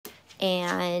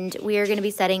and we are going to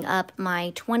be setting up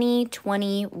my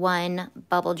 2021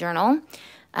 bubble journal.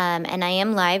 And I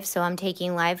am live, so I'm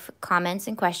taking live comments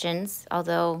and questions,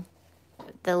 although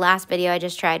the last video I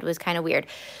just tried was kind of weird.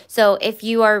 So if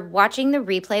you are watching the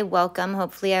replay, welcome.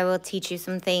 Hopefully I will teach you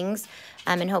some things,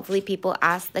 and hopefully people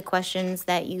ask the questions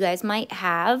that you guys might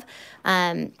have.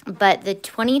 But the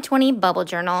 2020 bubble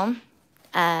journal,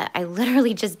 I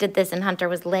literally just did this, and Hunter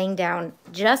was laying down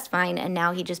just fine, and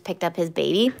now he just picked up his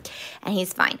baby and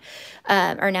he's fine,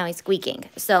 or now he's squeaking.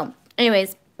 So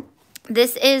anyways,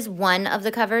 this is one of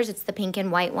the covers. It's the pink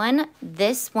and white one.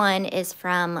 This one is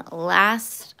from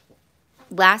last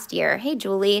year. Hey,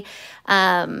 Julie.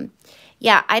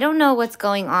 Yeah, I don't know what's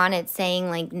going on. It's saying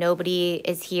like nobody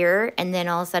is here, and then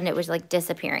all of a sudden it was like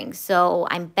disappearing. So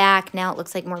I'm back now. It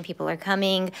looks like more people are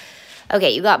coming.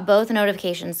 Okay, you got both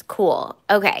notifications. Cool.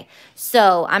 Okay,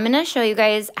 so I'm going to show you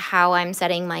guys how I'm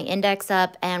setting my index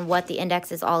up and what the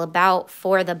index is all about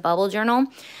for the bubble journal,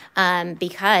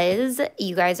 because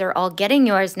you guys are all getting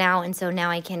yours now, and so now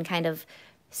I can kind of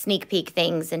sneak peek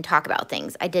things and talk about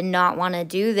things. I did not want to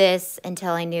do this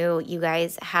until I knew you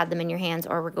guys had them in your hands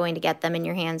or were going to get them in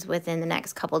your hands within the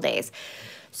next couple days.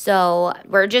 So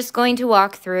we're just going to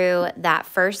walk through that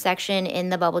first section in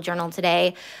the bubble journal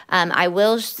today. I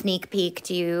will sneak peek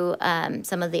to you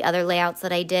some of the other layouts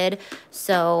that I did.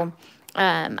 So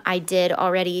I did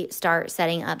already start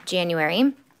setting up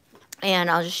January, and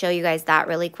I'll just show you guys that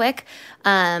really quick.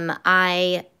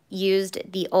 I used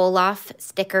the Olaf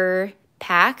sticker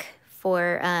pack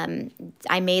for,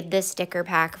 I made this sticker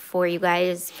pack for you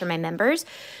guys, for my members,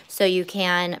 so you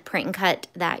can print and cut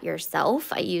that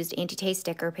yourself. I used Auntie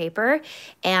sticker paper,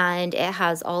 and it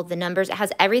has all the numbers. It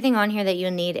has everything on here that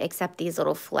you need except these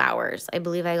little flowers. I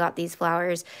believe I got these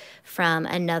flowers from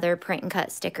another print and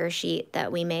cut sticker sheet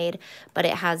that we made, but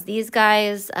it has these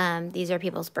guys. These are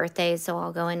people's birthdays, so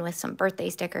I'll go in with some birthday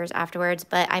stickers afterwards,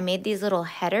 but I made these little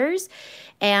headers,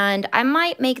 and I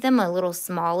might make them a little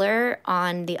smaller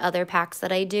on the other packs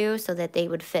that I do so that they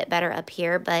would fit better up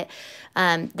here, but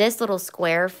this little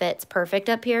square fits perfect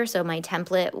up here, so my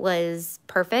template was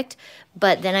perfect.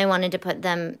 But then I wanted to put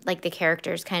them, like the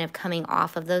characters kind of coming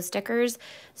off of those stickers,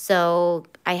 so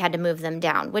I had to move them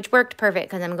down, which worked perfect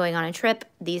because I'm going on a trip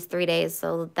these 3 days,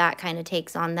 so that kind of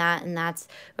takes on that, and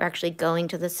we're actually going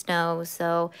to the snow,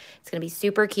 so it's gonna be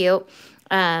super cute.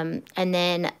 And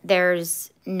then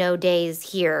there's no days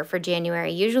here for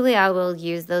January. Usually I will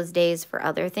use those days for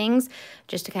other things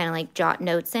just to kind of like jot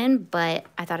notes in, but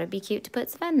I thought it'd be cute to put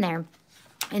some in there.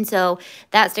 And so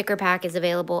that sticker pack is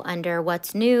available under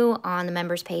what's new on the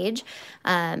members page.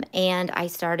 And I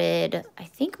started, I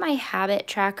think, my habit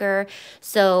tracker.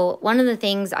 So one of the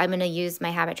things I'm going to use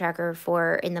my habit tracker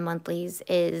for in the monthlies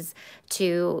is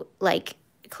to like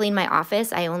clean my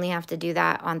office. I only have to do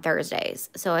that on Thursdays.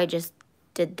 So I just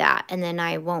did that, and then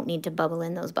I won't need to bubble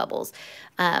in those bubbles.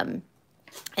 And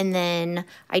then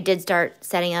I did start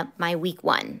setting up my week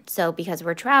 1. So because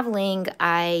we're traveling,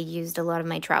 I used a lot of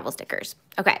my travel stickers.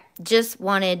 Okay, just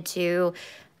wanted to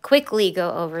quickly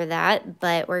go over that,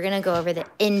 but we're going to go over the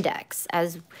index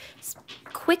as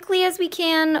quickly as we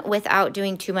can without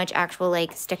doing too much actual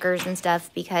like stickers and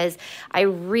stuff, because I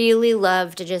really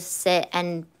love to just sit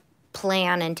and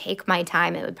plan and take my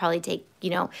time. It would probably take,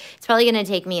 it's probably going to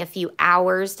take me a few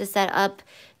hours to set up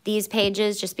these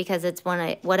pages, just because it's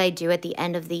what I do at the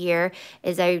end of the year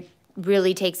is I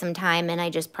really take some time and I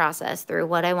just process through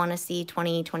what I want to see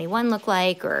 2021 look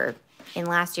like, or in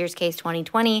last year's case,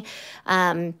 2020.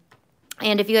 And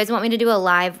if you guys want me to do a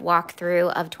live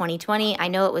walkthrough of 2020, I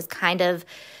know it was kind of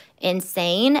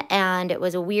insane and it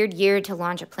was a weird year to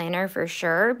launch a planner for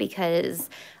sure, because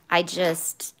I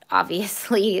just,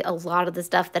 obviously, a lot of the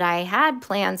stuff that I had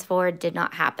plans for did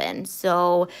not happen.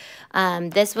 So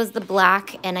this was the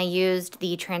black, and I used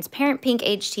the transparent pink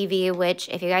HTV, which,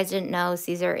 if you guys didn't know,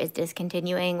 Caesar is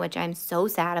discontinuing, which I'm so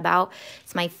sad about.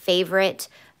 It's my favorite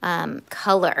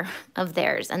color of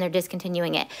theirs, and they're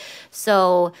discontinuing it.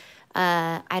 So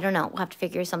I don't know. We'll have to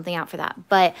figure something out for that.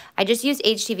 But I just used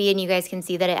HTV, and you guys can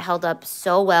see that it held up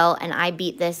so well, and I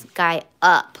beat this guy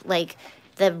up. Like,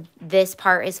 this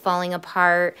part is falling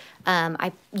apart.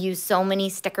 I use so many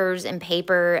stickers and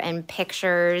paper and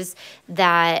pictures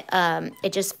that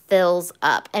it just fills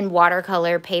up. And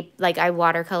watercolor paper, like I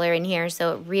watercolor in here,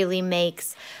 so it really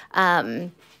makes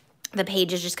the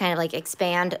pages just kind of like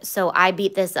expand. So I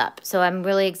beat this up. So I'm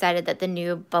really excited that the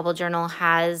new bubble journal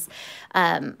has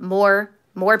more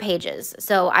pages.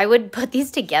 So I would put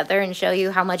these together and show you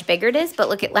how much bigger it is, but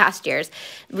look at last year's.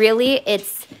 Really,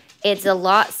 it's a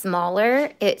lot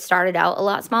smaller. It started out a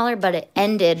lot smaller, but it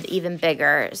ended even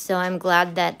bigger. So I'm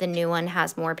glad that the new one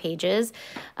has more pages.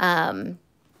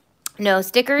 No,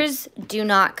 stickers do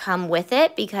not come with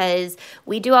it because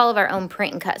we do all of our own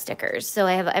print and cut stickers. So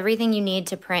I have everything you need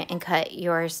to print and cut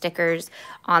your stickers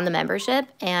on the membership,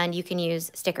 and you can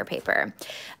use sticker paper.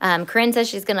 Corinne says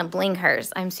she's gonna bling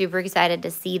hers. I'm super excited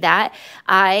to see that.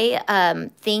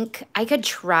 I think I could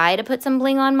try to put some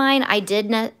bling on mine. I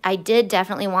did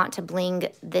definitely want to bling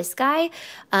this guy,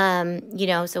 you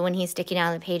know, so when he's sticking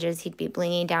out of the pages, he'd be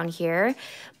blinging down here.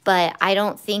 But I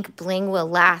don't think bling will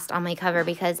last on my cover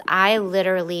because I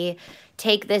literally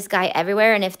take this guy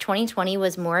everywhere. And if 2020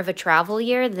 was more of a travel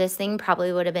year, this thing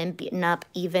probably would have been beaten up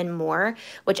even more,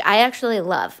 which I actually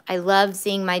love. I love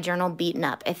seeing my journal beaten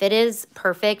up. If it is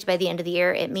perfect by the end of the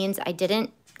year, it means I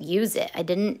didn't use it. I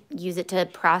didn't use it to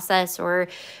process or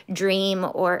dream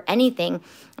or anything.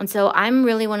 And so I'm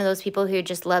really one of those people who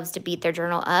just loves to beat their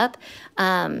journal up.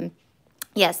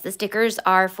 Yes, the stickers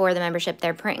are for the membership.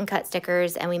 They're print and cut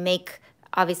stickers, and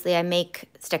obviously I make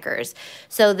stickers.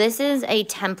 So this is a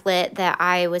template that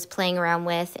I was playing around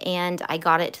with, and I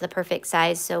got it to the perfect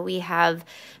size. So we have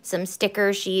some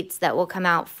sticker sheets that will come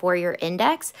out for your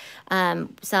index,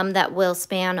 some that will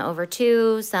span over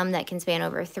 2, some that can span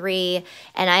over 3,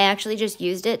 and I actually just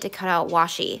used it to cut out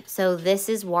washi. So this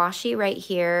is washi right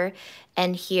here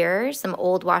and here, some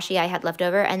old washi I had left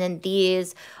over, and then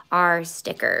these are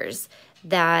stickers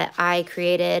that I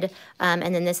created, and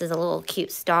then this is a little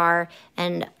cute star,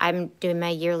 and I'm doing my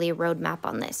yearly roadmap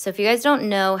on this. So if you guys don't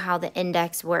know how the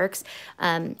index works,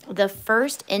 the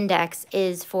first index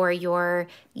is for your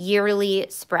yearly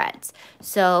spreads.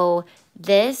 So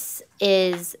this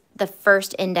is the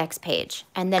first index page,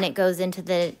 and then it goes into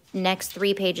the next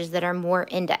 3 pages that are more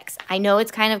index. I know it's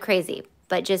kind of crazy,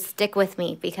 but just stick with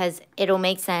me because it'll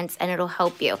make sense and it'll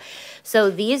help you.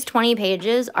 So these 20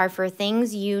 pages are for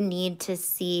things you need to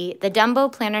see. The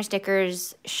Dumbo planner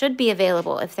stickers should be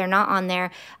available. If they're not on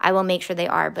there, I will make sure they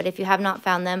are. But if you have not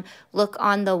found them, look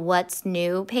on the What's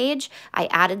New page. I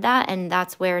added that, and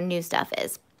that's where new stuff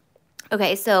is.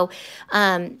 Okay, so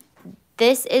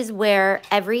this is where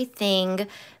everything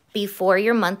before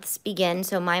your months begin.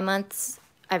 So my months,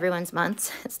 everyone's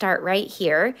months start right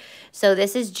here. So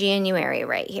this is January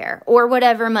right here, or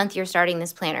whatever month you're starting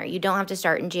this planner. You don't have to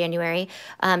start in January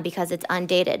because it's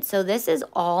undated. So this is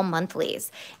all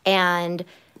monthlies, and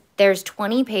there's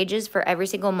 20 pages for every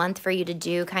single month for you to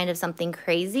do kind of something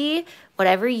crazy,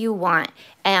 whatever you want.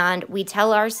 And we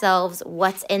tell ourselves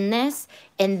what's in this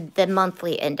in the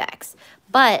monthly index.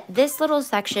 But this little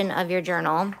section of your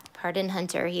journal, pardon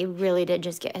Hunter, he really did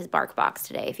just get his bark box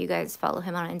today, if you guys follow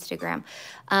him on Instagram.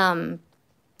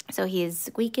 So he's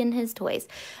squeaking his toys.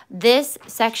 This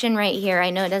section right here, I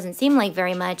know it doesn't seem like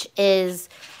very much, is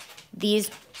these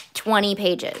 20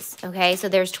 pages, okay? So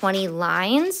there's 20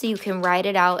 lines, so you can write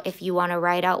it out if you want to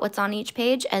write out what's on each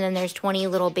page, and then there's 20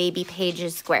 little baby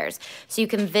pages squares. So you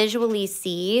can visually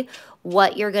see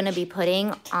what you're going to be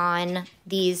putting on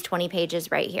these 20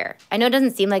 pages right here. I know it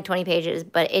doesn't seem like 20 pages,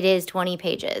 but it is 20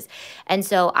 pages. And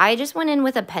so I just went in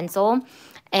with a pencil,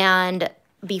 and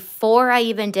before I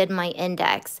even did my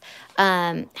index,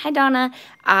 hi Donna,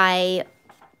 I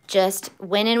just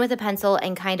went in with a pencil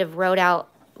and kind of wrote out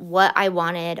what I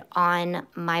wanted on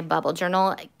my bubble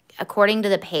journal according to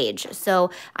the page.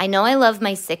 So I know I love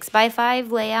my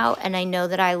 6x5 layout, and I know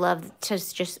that I love to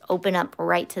just open up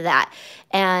right to that.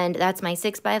 And that's my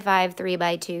 6x5,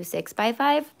 3x2,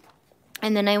 6x5.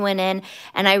 And then I went in,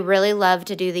 and I really love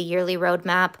to do the yearly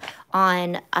roadmap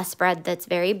on a spread that's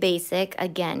very basic,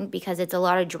 again, because it's a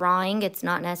lot of drawing. It's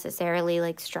not necessarily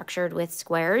like structured with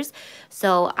squares.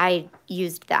 So I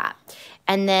used that.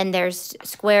 And then there's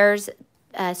squares,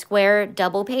 square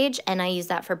double page, and I use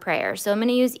that for prayer. So I'm going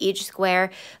to use each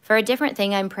square for a different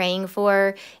thing I'm praying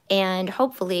for, and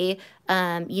hopefully,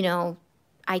 you know,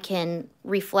 I can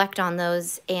reflect on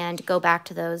those and go back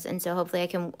to those. And so hopefully I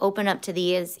can open up to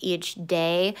these each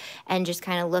day and just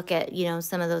kind of look at, you know,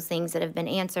 some of those things that have been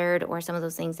answered or some of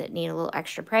those things that need a little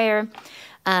extra prayer.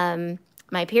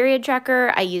 My period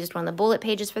tracker, I used one of the bullet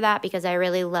pages for that because I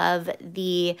really love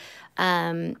the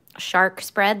shark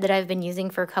spread that I've been using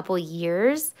for a couple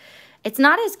years. It's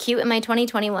not as cute in my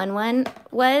 2021 one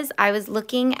was. I was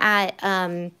looking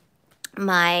at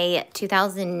my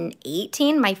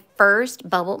 2018, my first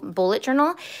bullet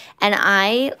journal, and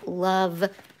I love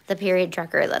the period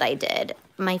tracker that I did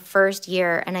my first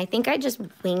year, and I think I just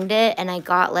winged it, and I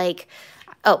got like,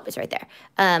 oh, it's right there.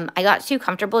 I got too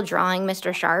comfortable drawing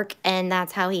Mr. Shark, and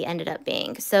that's how he ended up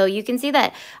being. So you can see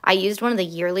that I used one of the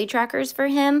yearly trackers for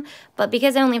him, but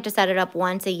because I only have to set it up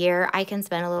once a year, I can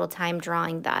spend a little time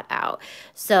drawing that out.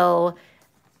 So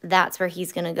that's where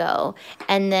he's going to go.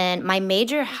 And then my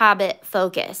major habit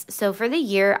focus. So for the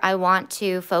year, I want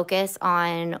to focus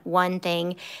on one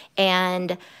thing,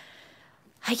 and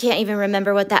I can't even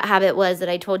remember what that habit was that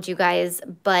I told you guys,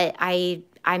 but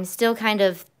I'm still kind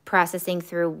of processing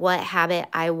through what habit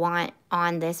I want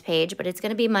on this page, but it's going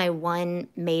to be my one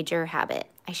major habit.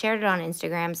 I shared it on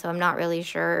Instagram, so I'm not really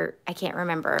sure. I can't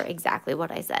remember exactly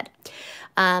what I said.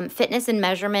 Fitness and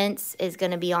measurements is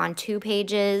going to be on 2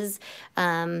 pages.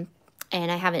 And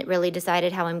I haven't really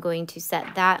decided how I'm going to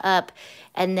set that up.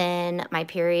 And then my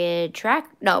period track,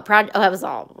 no, that was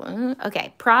all,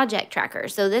 okay, project tracker.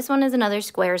 So this one is another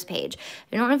squares page.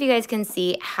 I don't know if you guys can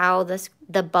see how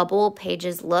the bubble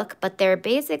pages look, but they're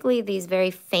basically these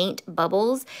very faint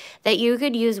bubbles that you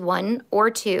could use 1 or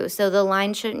 2. So the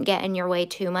line shouldn't get in your way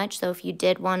too much. So if you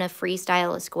did want to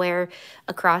freestyle a square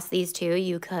across these 2,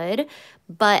 you could.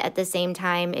 But at the same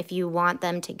time, if you want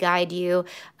them to guide you,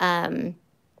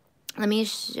 let me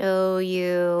show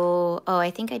you. Oh,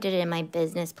 I think I did it in my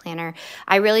business planner.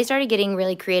 I really started getting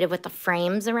really creative with the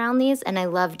frames around these, and I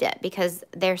loved it because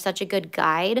they're such a good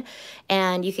guide,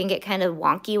 and you can get kind of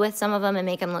wonky with some of them and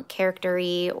make them look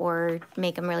character-y or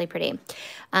make them really pretty.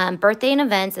 Birthday and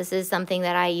events, this is something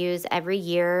that I use every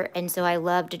year, and so I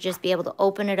love to just be able to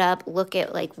open it up, look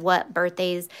at like what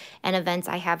birthdays and events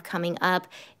I have coming up,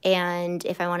 and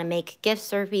if I want to make gifts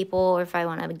for people, or if I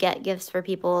want to get gifts for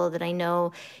people that I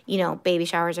know, you know, baby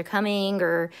showers are coming,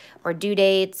 or due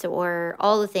dates, or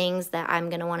all the things that I'm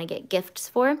going to want to get gifts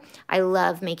for. I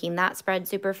love making that spread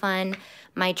super fun.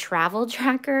 My travel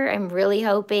tracker, I'm really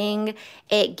hoping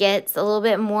it gets a little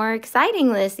bit more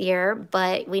exciting this year,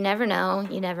 but we never know.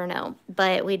 You never know.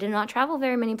 But we did not travel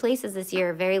very many places this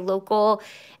year, very local,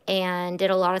 and did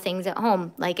a lot of things at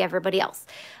home like everybody else.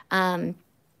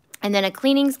 And then a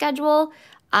cleaning schedule.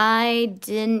 I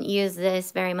didn't use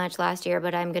this very much last year,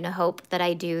 but I'm going to hope that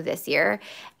I do this year.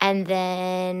 And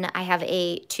then I have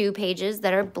 2 pages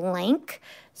that are blank.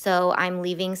 So I'm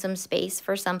leaving some space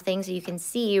for something. So you can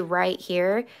see right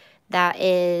here, that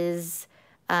is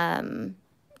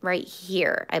right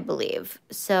here, I believe.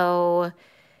 So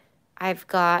I've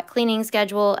got cleaning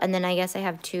schedule, and then I guess I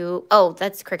have 2. Oh,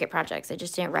 that's Cricut projects. I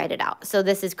just didn't write it out. So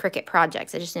this is Cricut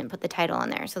projects. I just didn't put the title on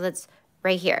there. So that's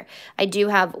right here. I do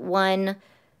have 1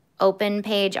 open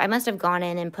page. I must have gone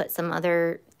in and put some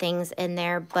other things in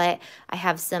there, but I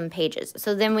have some pages.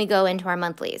 So then we go into our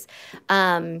monthlies.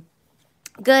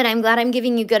 Good. I'm glad I'm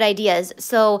giving you good ideas.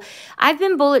 So I've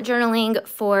been bullet journaling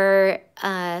for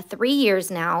 3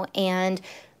 years now, and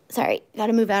sorry, got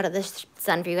to move out of the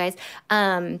sun for you guys.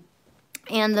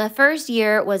 And the first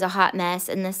year was a hot mess,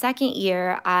 and the second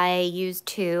year I used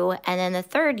 2, and then the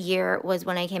third year was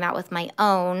when I came out with my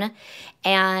own,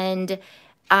 and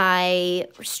I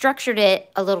structured it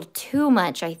a little too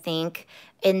much, I think,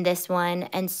 in this one,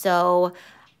 and so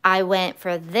I went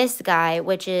for this guy,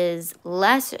 which is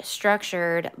less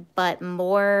structured, but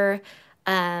more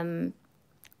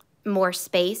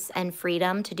space and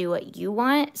freedom to do what you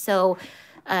want. So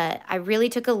I really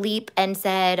took a leap and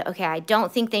said, okay, I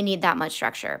don't think they need that much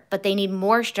structure, but they need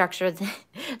more structure.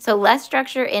 So less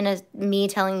structure in me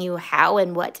telling you how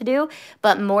and what to do,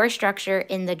 but more structure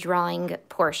in the drawing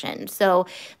portion. So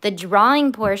the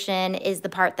drawing portion is the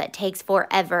part that takes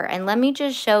forever. And let me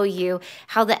just show you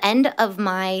how the end of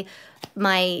my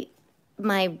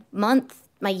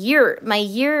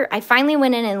year, I finally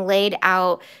went in and laid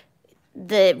out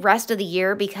the rest of the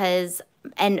year because,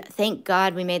 and thank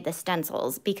God we made the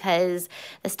stencils, because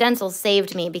the stencils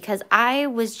saved me, because I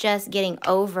was just getting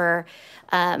over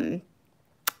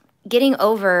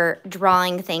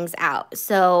drawing things out.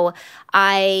 So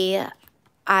I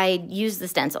used the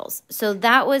stencils. So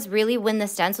that was really when the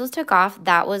stencils took off.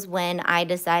 That was when I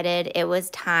decided it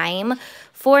was time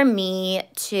for me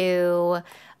to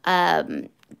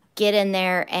get in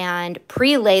there and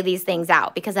pre-lay these things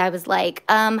out, because I was like,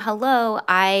 hello,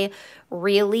 I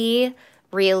really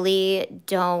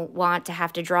don't want to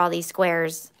have to draw these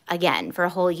squares again for a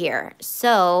whole year.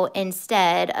 So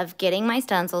instead of getting my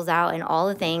stencils out and all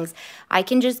the things, I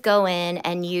can just go in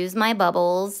and use my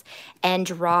bubbles and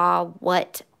draw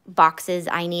what boxes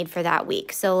I need for that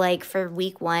week. So like for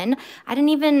week 1, I didn't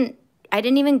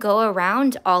even go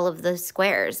around all of the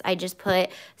squares. I just put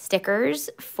stickers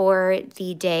for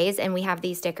the days, and we have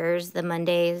these stickers, the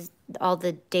Mondays, all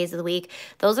the days of the week.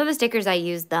 Those are the stickers I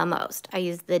use the most. I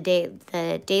use the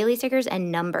daily stickers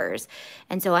and numbers.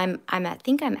 And so I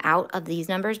think I'm out of these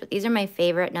numbers, but these are my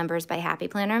favorite numbers by Happy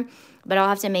Planner. But I'll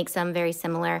have to make some very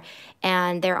similar,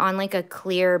 and they're on like a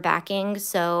clear backing,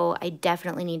 so I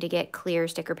definitely need to get clear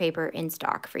sticker paper in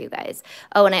stock for you guys.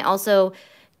 Oh, and I also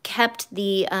kept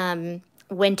the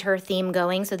winter theme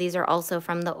going. So these are also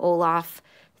from the Olaf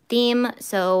theme.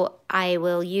 So I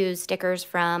will use stickers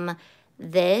from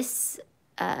this,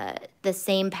 the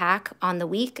same pack on the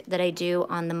week that I do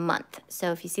on the month.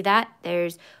 So if you see that,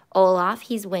 there's Olaf,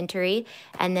 he's wintry,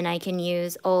 and then I can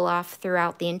use Olaf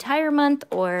throughout the entire month,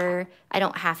 or I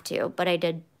don't have to, but I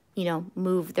did, you know,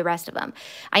 move the rest of them.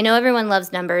 I know everyone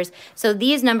loves numbers, so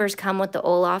these numbers come with the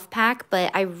Olaf pack,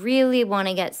 but I really want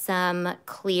to get some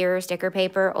clear sticker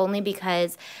paper, only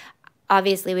because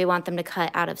obviously we want them to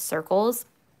cut out of circles.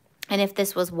 And if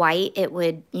this was white, it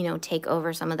would, you know, take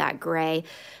over some of that gray.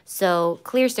 So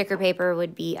clear sticker paper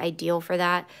would be ideal for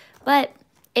that, but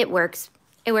it works.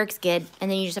 It works good, and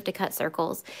then you just have to cut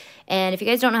circles. And if you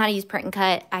guys don't know how to use print and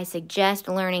cut, I suggest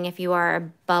learning if you are a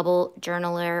bubble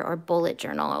journaler or bullet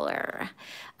journaler.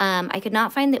 I could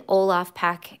not find the Olaf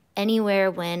pack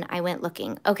anywhere when I went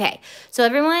looking. Okay, so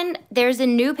everyone, there's a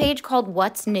new page called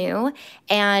What's New,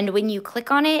 and when you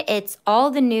click on it, it's all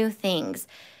the new things.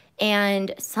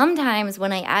 And sometimes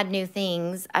when I add new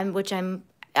things,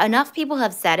 enough people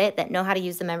have said it that know how to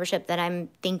use the membership that I'm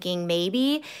thinking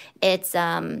maybe it's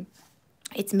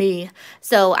me.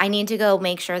 So I need to go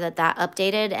make sure that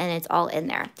updated and it's all in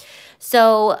there.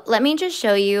 So let me just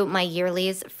show you my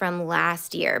yearlies from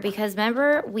last year, because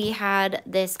remember we had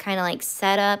this kind of like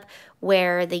setup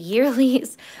where the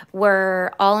yearlies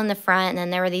were all in the front, and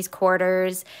then there were these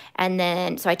quarters, and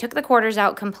then so I took the quarters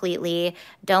out completely.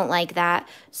 Don't like that.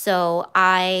 So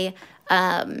I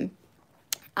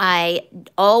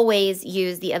always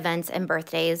use the events and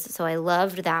birthdays, so I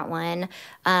loved that one.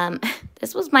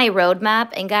 This was my roadmap,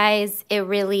 and guys, it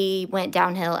really went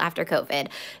downhill after COVID.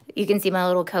 You can see my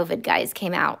little COVID guys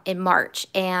came out in March,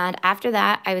 and after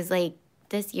that, I was like,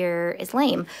 this year is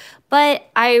lame. But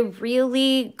I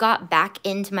really got back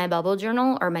into my bubble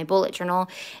journal, or my bullet journal,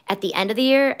 at the end of the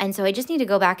year, and so I just need to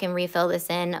go back and refill this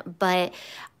in. But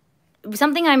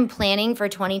something I'm planning for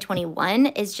 2021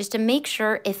 is just to make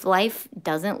sure, if life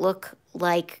doesn't look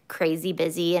like crazy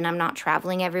busy and I'm not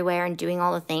traveling everywhere and doing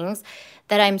all the things,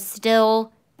 that I'm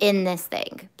still in this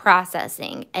thing,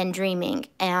 processing and dreaming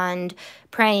and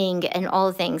praying and all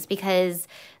the things, because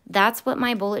that's what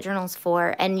my bullet journal's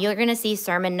for. And you're going to see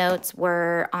sermon notes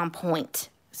were on point.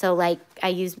 So like I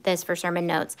use this for sermon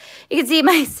notes. You can see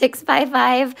my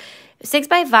 6x5.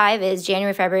 6x5 is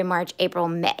January, February, March, April,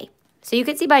 May. So you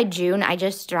could see by June, I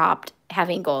just stopped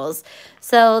having goals.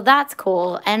 So that's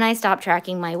cool. And I stopped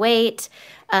tracking my weight.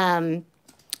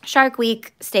 Shark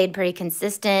Week stayed pretty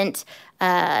consistent.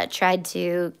 Tried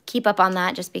to keep up on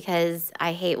that just because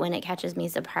I hate when it catches me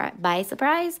by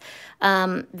surprise.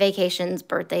 Vacations,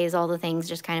 birthdays, all the things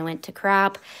just kind of went to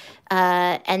crap.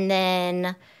 And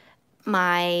then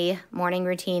my morning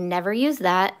routine, never used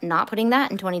that. Not putting that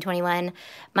in 2021.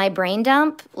 My brain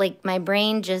dump, like my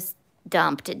brain just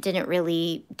dumped. It didn't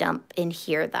really dump in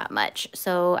here that much.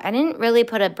 So I didn't really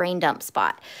put a brain dump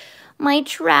spot. My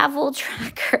travel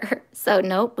tracker. So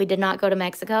nope, we did not go to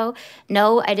Mexico.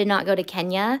 No, I did not go to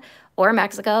Kenya or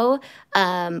Mexico.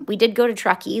 We did go to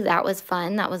Truckee. That was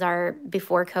fun. That was our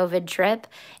before COVID trip.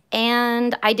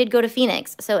 And I did go to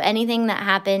Phoenix. So anything that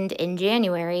happened in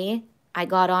January, I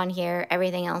got on here.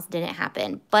 Everything else didn't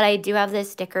happen. But I do have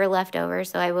this sticker left over,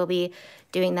 so I will be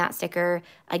doing that sticker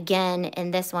again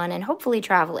in this one, and hopefully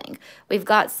traveling. We've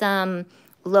got some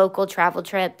local travel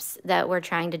trips that we're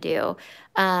trying to do.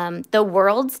 The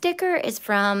world sticker is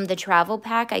from the travel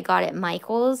pack I got at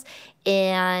Michael's,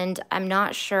 and I'm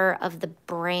not sure of the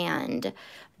brand,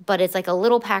 but it's like a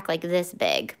little pack like this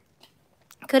big.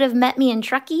 Could have met me in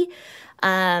Truckee.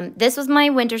 This was my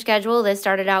winter schedule. This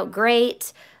started out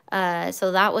great.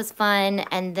 So that was fun.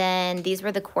 And then these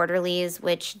were the quarterlies,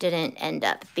 which didn't end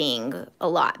up being a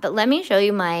lot. But let me show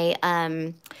you my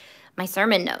my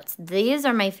sermon notes. These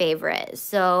are my favorite.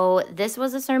 So this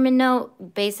was a sermon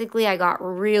note. Basically, I got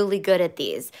really good at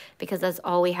these because that's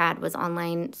all we had was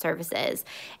online services.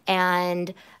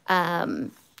 And I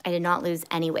did not lose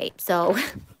any weight. So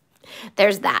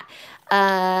there's that.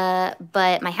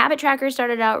 But my habit tracker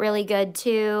started out really good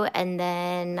too. And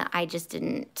then I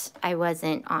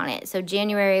wasn't on it. So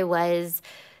January was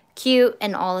cute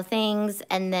and all the things.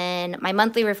 And then my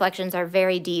monthly reflections are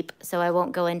very deep, so I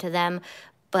won't go into them,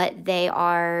 but they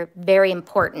are very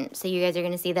important. So you guys are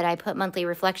going to see that I put monthly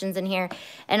reflections in here.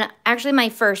 And actually my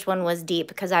first one was deep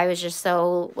because I was just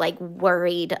so like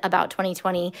worried about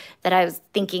 2020 that I was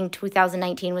thinking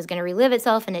 2019 was going to relive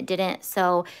itself, and it didn't.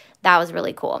 So that was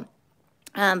really cool.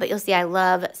 But you'll see I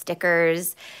love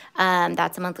stickers.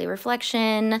 That's a monthly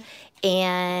reflection,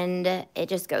 and it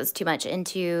just goes too much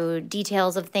into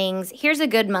details of things. Here's a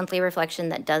good monthly reflection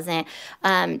that doesn't.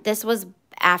 This was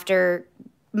after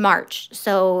March.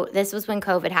 So this was when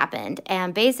COVID happened.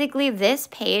 And basically this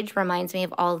page reminds me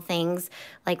of all the things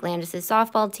like Landis's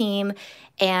softball team.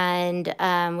 And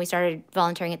we started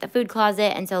volunteering at the food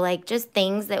closet. And so like just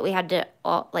things that we had to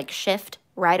all, like shift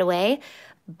right away.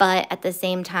 But at the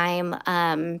same time,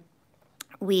 I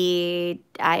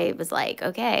was like,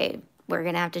 okay, we're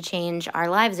going to have to change our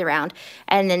lives around.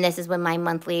 And then this is when my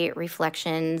monthly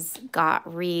reflections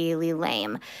got really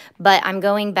lame. But I'm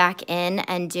going back in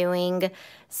and doing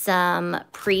some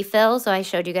pre-fill. So I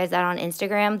showed you guys that on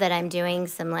Instagram, that I'm doing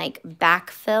some like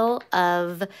backfill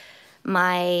of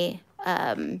my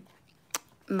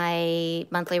my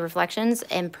monthly reflections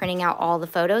and printing out all the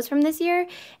photos from this year.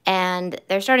 And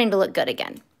they're starting to look good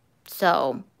again.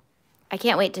 So I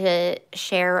can't wait to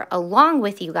share along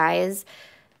with you guys.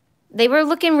 They were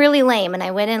looking really lame, and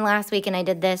I went in last week and I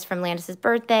did this from Landis's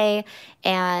birthday,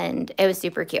 and it was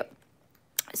super cute.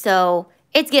 So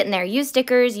it's getting there. Use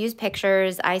stickers, use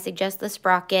pictures. I suggest the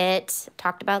sprocket.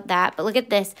 Talked about that, but look at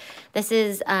this. This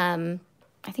is, I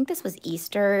think this was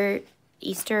Easter.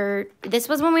 This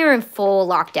was when we were in full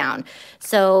lockdown.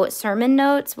 So sermon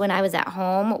notes when I was at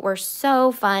home were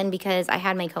so fun because I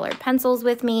had my colored pencils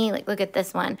with me. Like, look at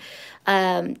this one.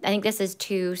 I think this is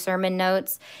 2 sermon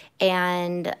notes,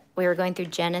 and we were going through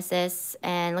Genesis,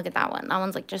 and look at that one. That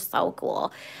one's like just so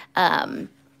cool.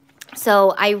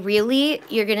 So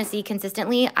you're going to see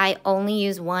consistently, I only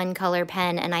use one color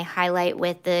pen, and I highlight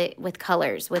with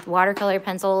colors, with watercolor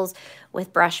pencils,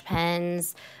 with brush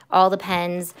pens, all the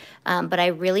pens, but I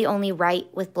really only write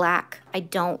with black. I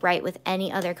don't write with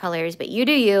any other colors, but you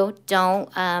do you.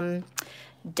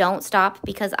 Don't stop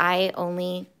because I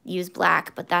only use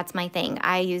black, but that's my thing.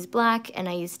 I use black, and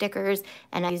I use stickers,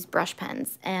 and I use brush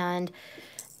pens. And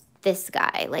this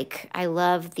guy, like, I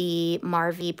love the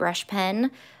Marvy brush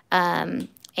pen.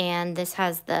 And this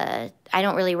has I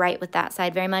don't really write with that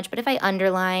side very much, but if I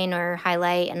underline or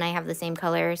highlight, and I have the same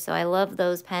color, so I love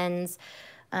those pens.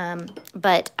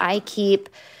 But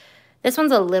this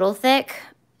one's a little thick.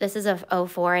 This is a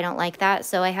 04. I don't like that.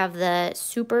 So I have the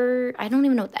super, I don't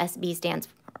even know what the SB stands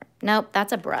for. Nope,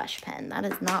 that's a brush pen. That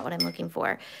is not what I'm looking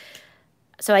for.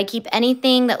 So I keep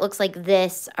anything that looks like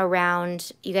this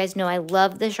around. You guys know I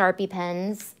love the Sharpie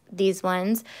pens, these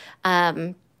ones.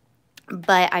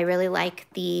 But I really like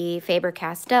the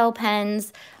Faber-Castell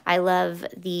pens. I love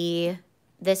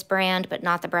this brand, but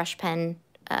not the brush pen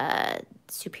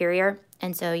Superior.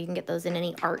 And so you can get those in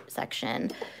any art section.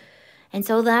 And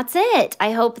so that's it.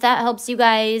 I hope that helps you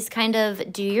guys kind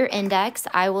of do your index.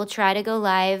 I will try to go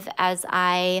live as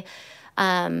I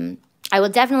will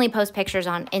definitely post pictures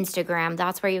on Instagram.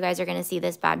 That's where you guys are going to see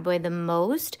this bad boy the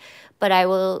most. But I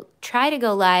will try to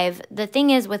go live. The thing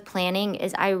is with planning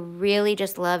is I really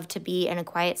just love to be in a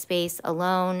quiet space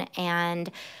alone and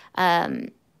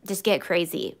just get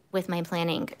crazy with my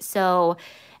planning. So,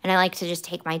 and I like to just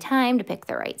take my time to pick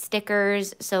the right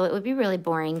stickers. So it would be really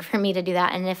boring for me to do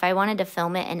that. And if I wanted to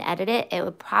film it and edit it, it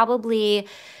would probably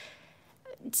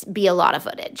be a lot of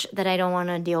footage that I don't want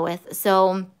to deal with.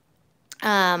 So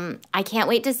I can't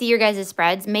wait to see your guys'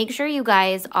 spreads. Make sure you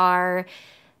guys are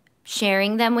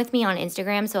sharing them with me on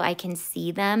Instagram so I can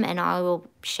see them, and I will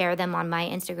share them on my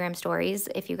Instagram stories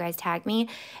if you guys tag me.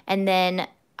 And then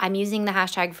I'm using the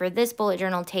hashtag for this bullet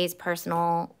journal, Tay's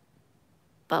personal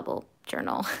bubble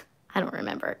journal. I don't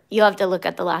remember. You'll have to look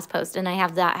at the last post, and I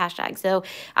have that hashtag. So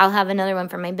I'll have another one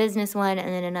for my business one, and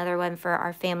then another one for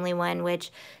our family one,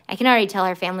 which I can already tell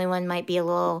our family one might be a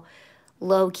little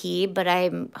low-key, but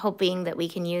I'm hoping that we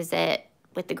can use it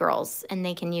with the girls, and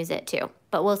they can use it too.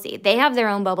 But we'll see. They have their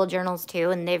own bubble journals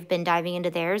too, and they've been diving into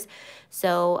theirs,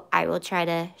 so I will try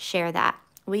to share that.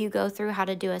 Will you go through how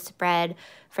to do a spread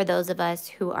for those of us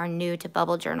who are new to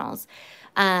bubble journals?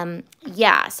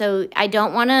 Yeah, so I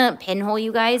don't want to pinhole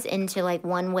you guys into like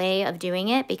one way of doing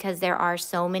it because there are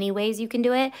so many ways you can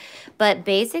do it. But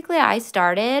basically I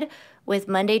started with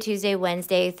Monday, Tuesday,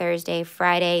 Wednesday, Thursday,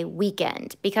 Friday,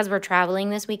 weekend. Because we're traveling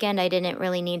this weekend, I didn't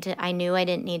really need to, I knew I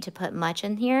didn't need to put much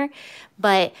in here.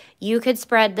 But you could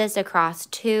spread this across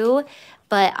 2.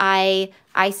 But I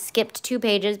skipped 2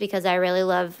 pages because I really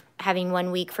love having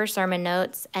 1 week for sermon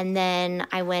notes. And then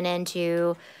I went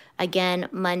into, again,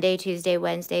 Monday, Tuesday,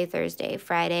 Wednesday, Thursday,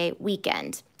 Friday,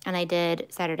 weekend. And I did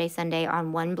Saturday, Sunday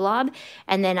on one blob.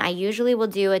 And then I usually will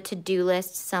do a to-do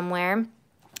list somewhere.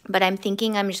 But I'm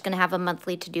thinking I'm just going to have a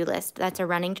monthly to-do list. That's a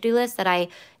running to-do list that I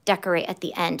decorate at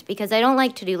the end because I don't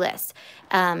like to-do lists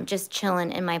just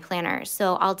chilling in my planner.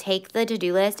 So I'll take the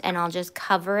to-do list and I'll just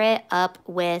cover it up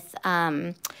with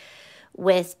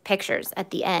pictures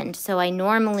at the end. So I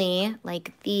normally,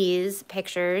 like these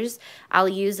pictures, I'll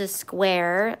use a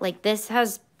square. Like this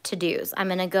has to-dos. I'm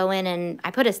going to go in and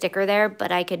I put a sticker there,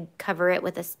 but I could cover it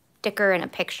with a sticker and a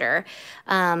picture.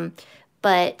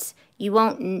 But you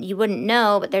wouldn't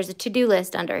know, but there's a to-do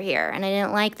list under here. And I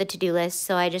didn't like the to-do list,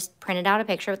 so I just printed out a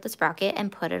picture with the sprocket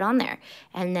and put it on there.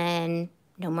 And then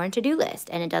no more to-do list.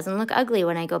 And it doesn't look ugly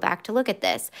when I go back to look at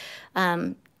this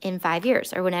in 5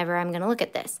 years or whenever I'm going to look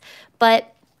at this.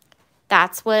 But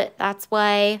that's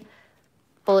why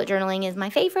bullet journaling is my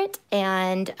favorite.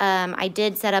 And I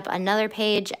did set up another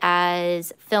page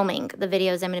as filming the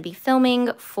videos I'm going to be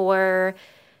filming for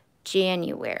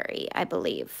January, I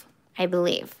believe.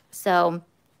 So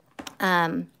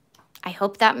I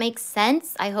hope that makes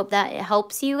sense. I hope that it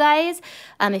helps you guys.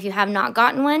 If you have not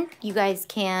gotten one, you guys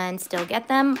can still get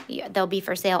them. They'll be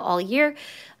for sale all year.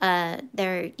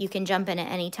 You can jump in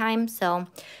at any time. So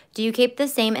do you keep the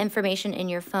same information in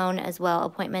your phone as well?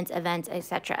 Appointments, events,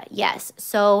 etc. Yes.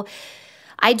 So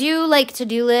I do like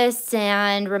to-do lists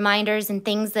and reminders and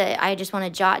things that I just want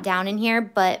to jot down in here,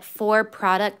 but for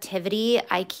productivity,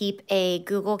 I keep a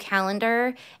Google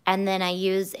Calendar and then I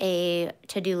use a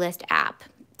to-do list app.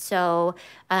 So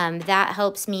that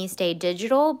helps me stay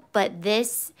digital, but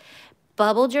this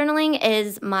bubble journaling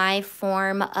is my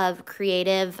form of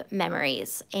creative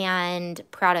memories and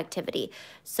productivity.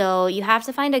 So you have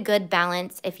to find a good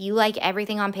balance. If you like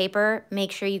everything on paper,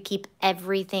 make sure you keep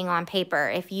everything on paper.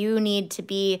 If you need to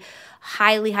be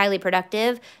highly, highly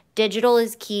productive, digital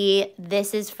is key.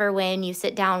 This is for when you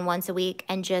sit down once a week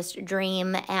and just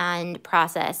dream and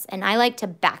process. And I like to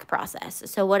back process.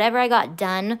 So whatever I got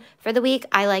done for the week,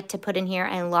 I like to put in here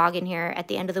and log in here at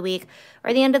the end of the week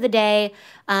or the end of the day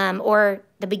or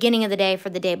the beginning of the day for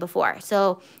the day before.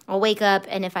 So I'll wake up,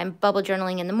 and if I'm bubble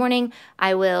journaling in the morning,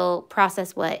 I will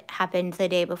process what happened the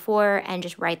day before and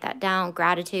just write that down,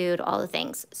 gratitude, all the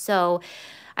things. So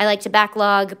I like to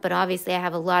backlog, but obviously I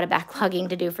have a lot of backlogging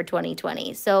to do for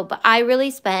 2020. So, but I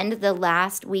really spend the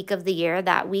last week of the year,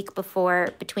 that week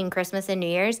between Christmas and New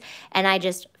Year's, and I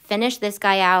just finish this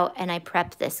guy out and I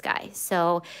prep this guy.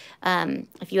 So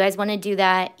if you guys want to do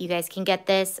that, you guys can get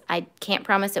this. I can't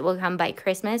promise it will come by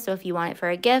Christmas. So if you want it for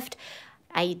a gift,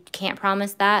 I can't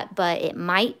promise that, but it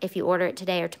might if you order it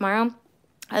today or tomorrow.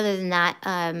 Other than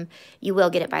that, you will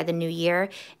get it by the new year.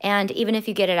 And even if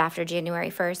you get it after January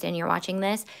 1st and you're watching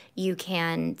this, you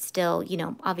can still,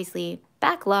 obviously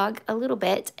backlog a little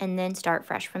bit and then start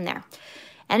fresh from there.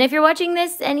 And if you're watching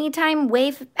this anytime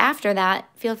way after that,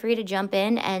 feel free to jump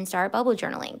in and start bubble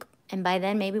journaling. And by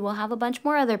then, maybe we'll have a bunch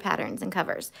more other patterns and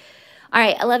covers. All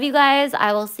right, I love you guys.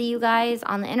 I will see you guys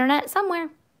on the internet somewhere.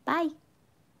 Bye.